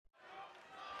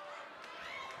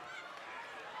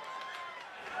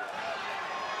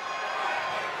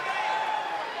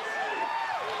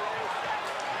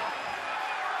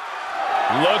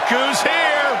Look who's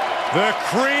here. The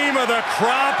cream of the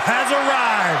crop has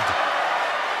arrived.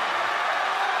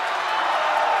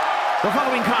 The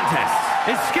following contest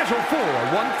is scheduled for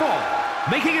one fall.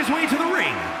 Making his way to the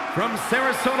ring from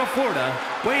Sarasota, Florida,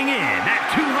 weighing in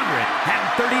at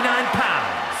 239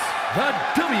 pounds, the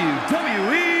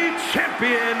WWE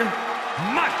Champion,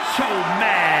 Macho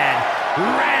Man,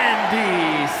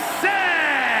 Randy Savage.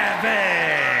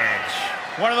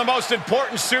 One of the most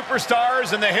important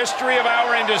superstars in the history of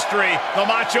our industry, the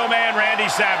Macho Man, Randy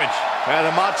Savage.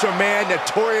 The Macho Man,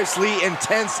 notoriously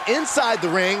intense inside the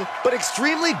ring, but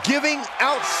extremely giving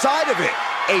outside of it.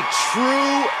 A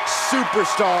true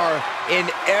superstar in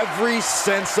every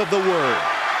sense of the word.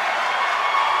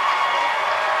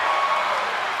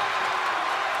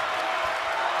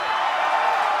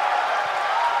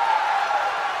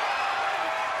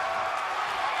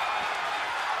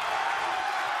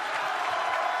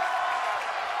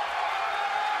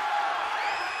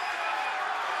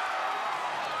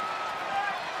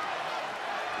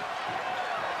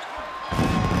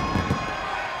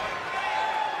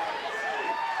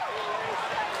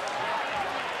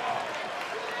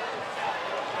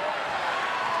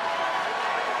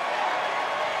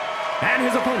 And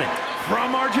his opponent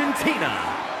from Argentina,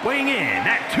 weighing in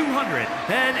at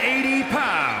 280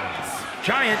 pounds,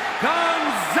 Giant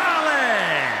Gonzales.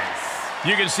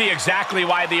 You can see exactly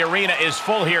why the arena is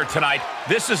full here tonight.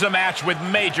 This is a match with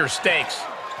major stakes.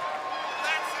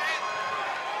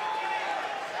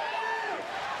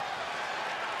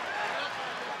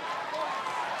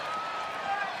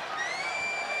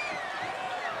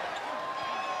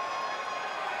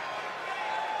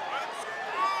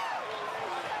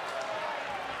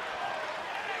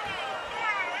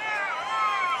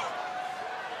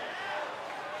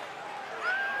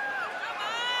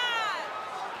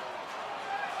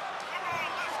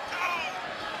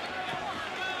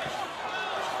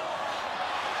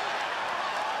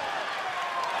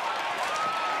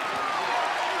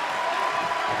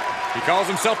 He calls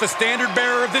himself the standard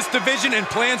bearer of this division and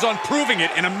plans on proving it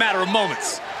in a matter of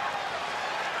moments.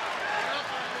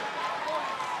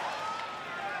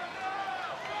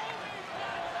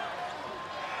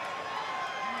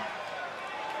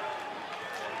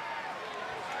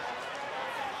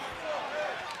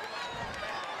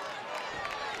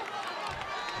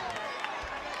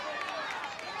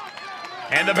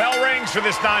 And the bell rings for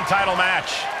this non-title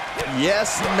match.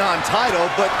 Yes,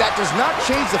 non-title, but that does not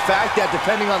change the fact that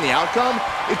depending on the outcome,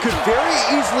 it could very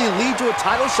easily lead to a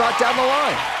title shot down the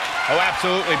line. Oh,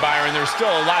 absolutely, Byron. There's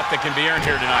still a lot that can be earned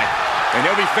here tonight. And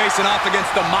he'll be facing off against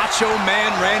the Macho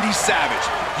Man, Randy Savage.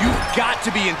 You've got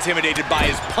to be intimidated by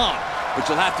his pomp, but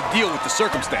you'll have to deal with the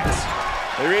circumstance.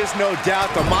 There is no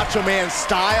doubt the Macho Man's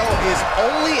style is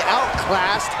only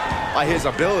outclassed by his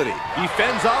ability. He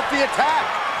fends off the attack.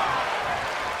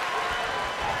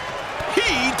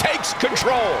 He takes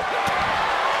control.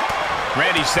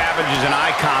 Randy Savage is an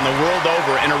icon the world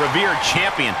over and a revered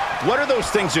champion. What are those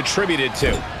things attributed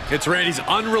to? It's Randy's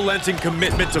unrelenting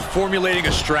commitment to formulating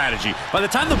a strategy. By the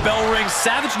time the bell rings,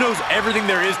 Savage knows everything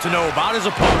there is to know about his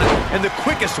opponent and the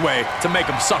quickest way to make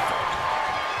him suffer.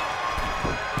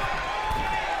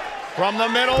 From the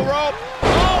middle rope.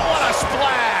 Oh, what a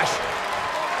splash!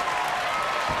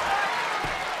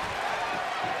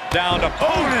 Down to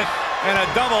opponent. And a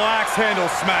double axe handle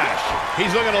smash.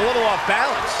 He's looking a little off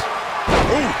balance.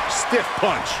 Ooh, stiff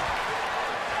punch.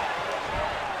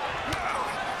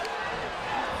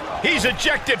 He's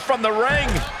ejected from the ring.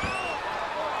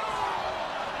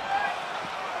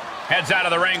 Heads out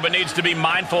of the ring, but needs to be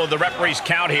mindful of the referee's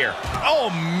count here.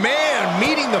 Oh, man,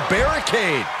 meeting the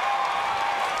barricade.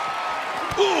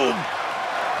 Ooh.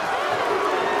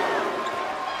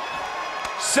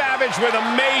 Savage with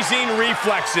amazing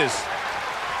reflexes.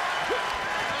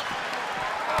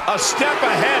 A step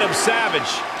ahead of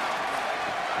Savage.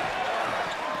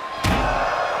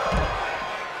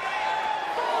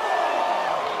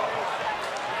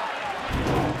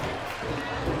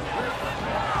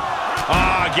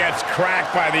 Gets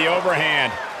cracked by the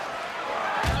overhand.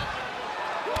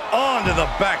 Onto the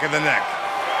back of the neck.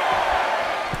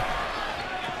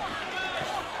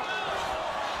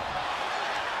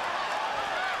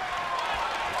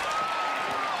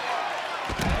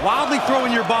 Wildly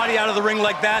throwing your body out of the ring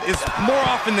like that is more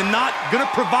often than not going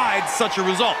to provide such a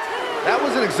result. That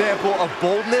was an example of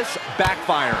boldness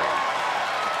backfiring.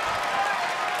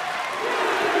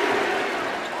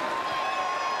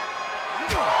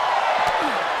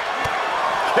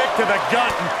 Kick to the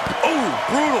gut. Ooh,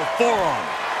 brutal forearm.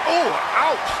 Oh,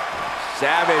 ouch.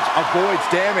 Savage avoids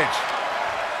damage.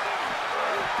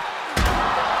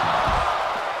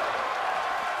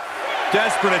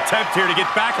 Desperate attempt here to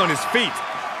get back on his feet.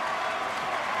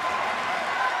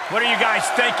 What are you guys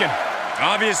thinking?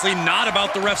 Obviously not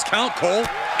about the ref's count, Cole.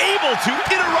 Able to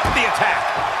interrupt the attack.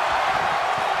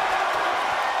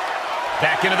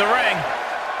 Back into the ring.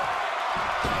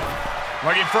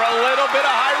 Looking for a little bit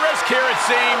of high risk here, it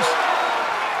seems.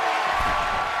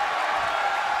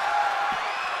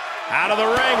 Out of the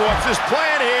ring, what's his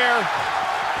plan here?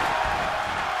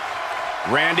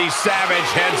 Randy Savage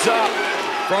heads up.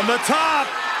 From the top.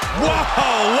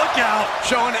 Whoa, look out.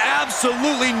 Showing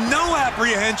absolutely no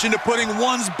apprehension to putting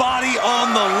one's body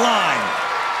on the line.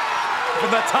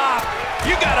 From the top.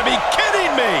 You gotta be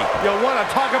kidding me. You want to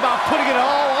talk about putting it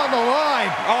all on the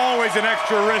line. Always an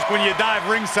extra risk when you dive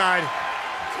ringside.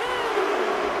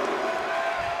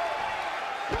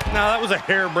 Now, that was a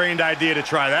harebrained idea to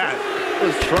try that.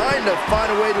 Was trying to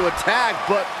find a way to attack,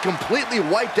 but completely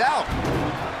wiped out.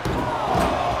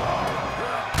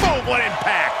 Boom, what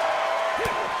impact.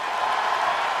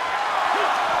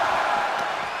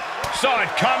 Saw it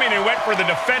coming and went for the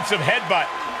defensive headbutt.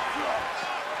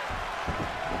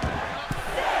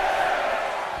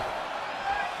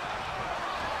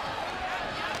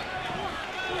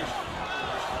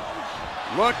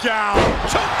 Look out.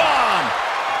 Choke bomb.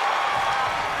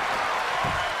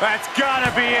 That's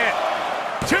gotta be it.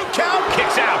 2 count,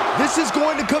 kicks out. This is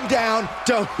going to come down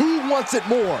to who wants it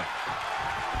more.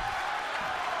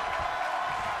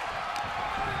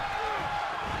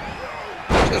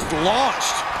 Just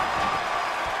launched.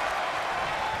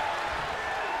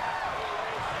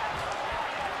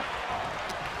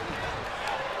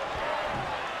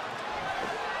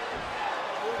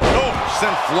 Oh,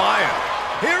 sent flying.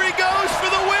 Here he goes for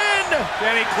the win.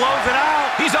 Can he close it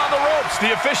out? He's on the ropes.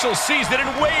 The official sees it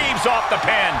and waves off the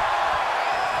pin.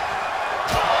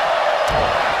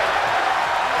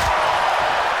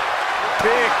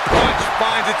 Big punch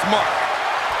finds its mark.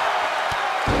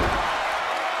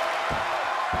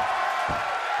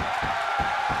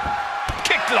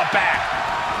 Kick to the back.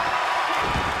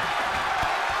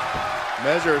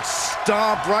 Measured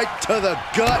stomp right to the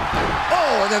gut.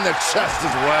 Oh, and then the chest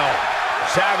as well.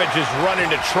 Savage is running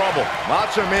into trouble.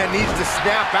 Macho Man needs to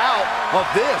snap out of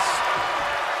this.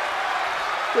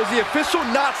 Does the official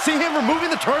not see him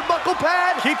removing the turnbuckle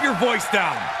pad? Keep your voice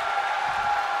down.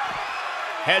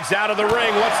 Heads out of the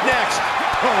ring. What's next?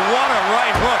 Oh, what a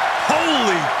right hook.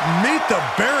 Holy, meet the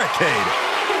barricade.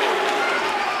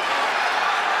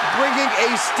 Bringing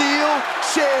a steel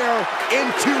chair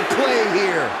into play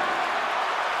here.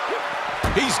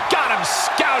 He's got him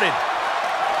scouted.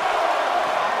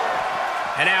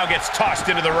 And now gets tossed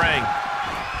into the ring.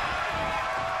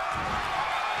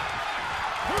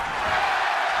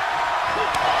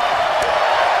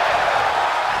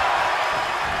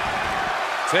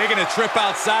 Taking a trip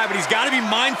outside, but he's got to be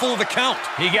mindful of the count.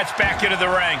 He gets back into the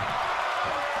ring.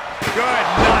 Good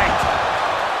night.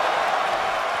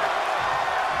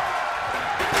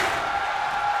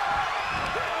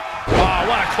 Oh,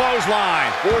 what a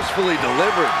clothesline. Forcefully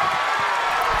delivered.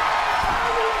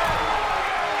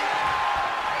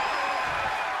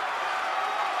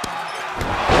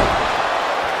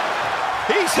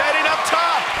 He's heading up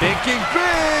top. Thinking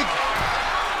big.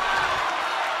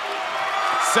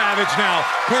 Savage now,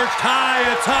 perched high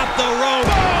atop the rope.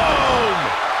 Boom!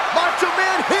 Macho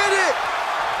Man hit it.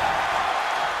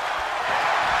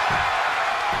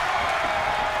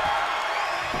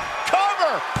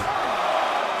 Cover.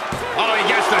 Oh, he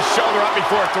gets the shoulder up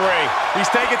before 3. He's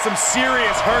taking some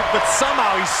serious hurt, but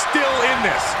somehow he's still in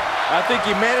this. I think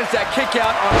he managed that kick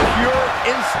out on pure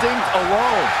instinct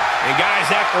alone. And guys,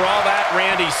 after all that,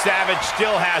 Randy Savage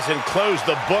still hasn't closed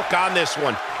the book on this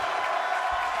one.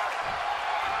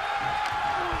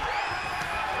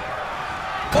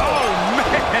 Oh,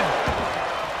 man.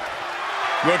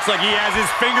 Looks like he has his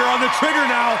finger on the trigger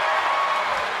now.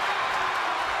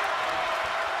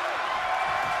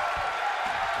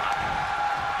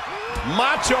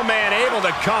 Macho Man able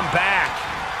to come back.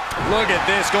 Look at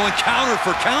this, going counter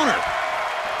for counter.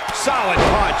 Solid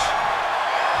punch.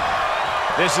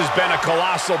 This has been a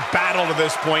colossal battle to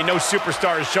this point. No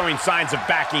superstar is showing signs of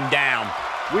backing down.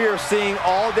 We are seeing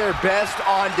all their best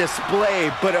on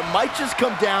display, but it might just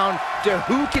come down to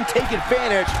who can take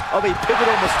advantage of a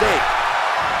pivotal mistake.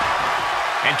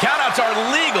 And countouts are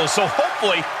legal, so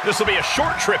hopefully this will be a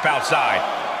short trip outside.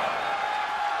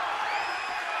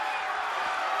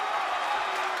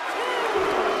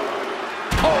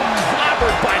 Oh,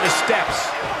 clobbered by the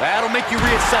steps. That'll make you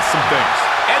reassess some things.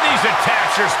 And these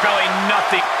attacks are spelling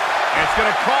nothing. It's going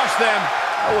to cost them.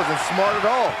 That wasn't smart at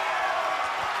all.